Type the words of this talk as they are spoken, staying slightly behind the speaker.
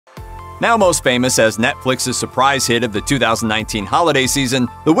Now most famous as Netflix's surprise hit of the 2019 holiday season,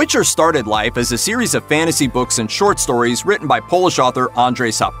 The Witcher started life as a series of fantasy books and short stories written by Polish author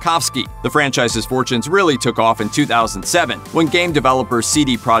Andrzej Sapkowski. The franchise's fortunes really took off in 2007, when game developer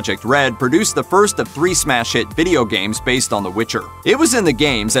CD Projekt Red produced the first of 3 smash hit video games based on The Witcher. It was in the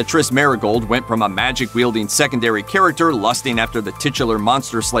games that Triss Merigold went from a magic-wielding secondary character lusting after the titular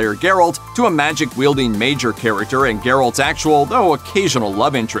monster slayer Geralt to a magic-wielding major character and Geralt's actual, though occasional,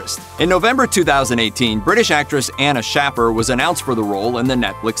 love interest. In November 2018, British actress Anna Shaffer was announced for the role in the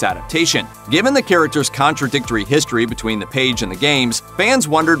Netflix adaptation. Given the character's contradictory history between the page and the games, fans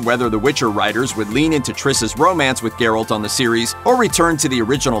wondered whether The Witcher writers would lean into Triss's romance with Geralt on the series or return to the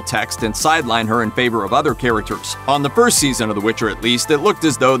original text and sideline her in favor of other characters. On the first season of The Witcher at least, it looked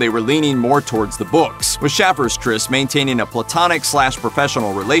as though they were leaning more towards the books, with Shaffer's Triss maintaining a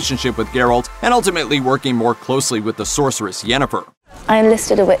platonic/professional relationship with Geralt and ultimately working more closely with the sorceress Yennefer. I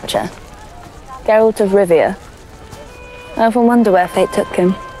enlisted a Witcher, Geralt of Rivia. I often wonder where fate took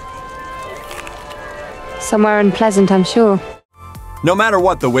him. Somewhere unpleasant, I'm sure. No matter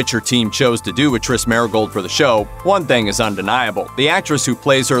what the Witcher team chose to do with Triss Merigold for the show, one thing is undeniable. The actress who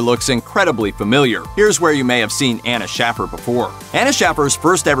plays her looks incredibly familiar. Here's where you may have seen Anna Shaffer before. Anna Shaffer's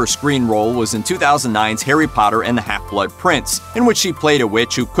first ever screen role was in 2009's Harry Potter and the Half-Blood Prince, in which she played a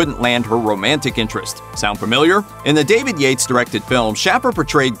witch who couldn't land her romantic interest. Sound familiar? In the David Yates-directed film, Shaffer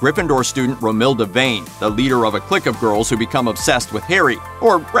portrayed Gryffindor student Romilda Vane, the leader of a clique of girls who become obsessed with Harry,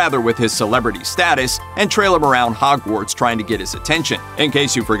 or rather with his celebrity status, and trail him around Hogwarts trying to get his attention. In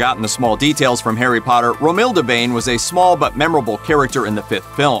case you've forgotten the small details from Harry Potter, Romilda Vane was a small but memorable character in the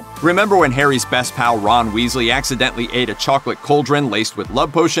 5th film. Remember when Harry's best pal Ron Weasley accidentally ate a chocolate cauldron laced with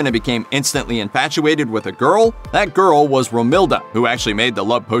love potion and became instantly infatuated with a girl? That girl was Romilda, who actually made the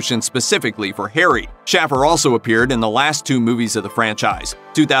love potion specifically for Harry. Shaffer also appeared in the last 2 movies of the franchise,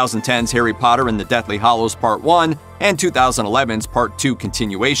 2010's Harry Potter and the Deathly Hallows Part 1 and 2011's Part 2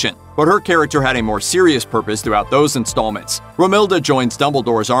 continuation. But her character had a more serious purpose throughout those installments. Romilda joins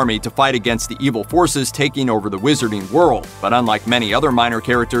Dumbledore's army to fight against the evil forces taking over the wizarding world, but unlike many other minor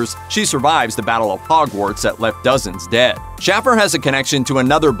characters, she survives the Battle of Hogwarts that left dozens dead. Shaffer has a connection to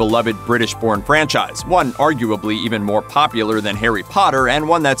another beloved British-born franchise, one arguably even more popular than Harry Potter and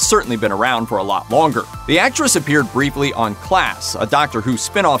one that's certainly been around for a lot longer. The actress appeared briefly on Class, a Doctor Who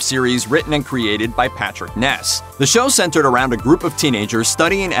spin-off series written and created by Patrick Ness. The show centered around a group of teenagers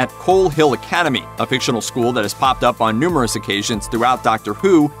studying at Coal Hill Academy, a fictional school that has popped up on numerous occasions throughout Doctor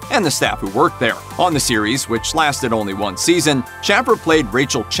Who and the staff who worked there. On the series, which lasted only 1 season, Shaffer played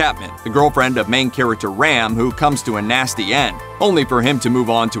Rachel Chapman, the girlfriend of main character Ram, who comes to a nasty end, only for him to move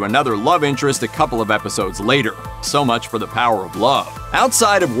on to another love interest a couple of episodes later. So much for the power of love.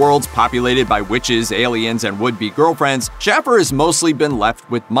 Outside of worlds populated by witches, aliens, and would-be girlfriends, Shaffer has mostly been left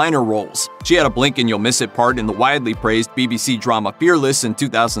with minor roles. She had a blink-and-you'll-miss-it part in the widely praised BBC drama Fearless in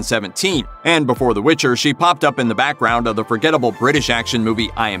 2017, and before The Witcher, she popped up in the background of the forgettable British action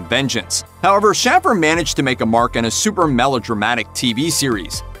movie I Am Vengeance. However, Shaffer managed to make a mark in a super melodramatic TV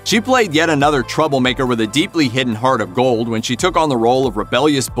series. She played yet another troublemaker with a deeply hidden heart of gold when she took on the role of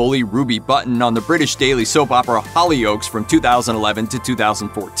rebellious bully Ruby Button on the British daily soap opera Hollyoaks from 2011 to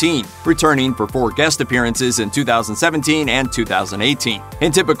 2014, returning for 4 guest appearances in 2017 and 2018.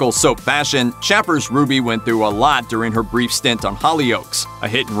 In typical soap fashion, Shaffer's Ruby went through a lot during her brief stint on Hollyoaks: a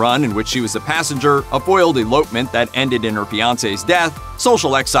hit and run in which she was a passenger, a foiled elopement that ended in her fiancé's death,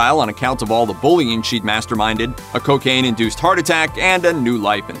 social exile on account of all the bullying she'd masterminded, a cocaine-induced heart attack, and a new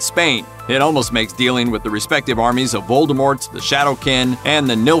life in Spain. It almost makes dealing with the respective armies of Voldemort, the Shadowkin, and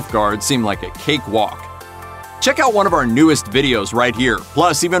the Nilfgaard seem like a cakewalk. Check out one of our newest videos right here.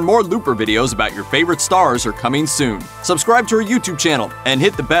 Plus, even more Looper videos about your favorite stars are coming soon. Subscribe to our YouTube channel and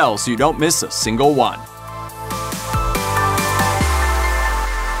hit the bell so you don't miss a single one.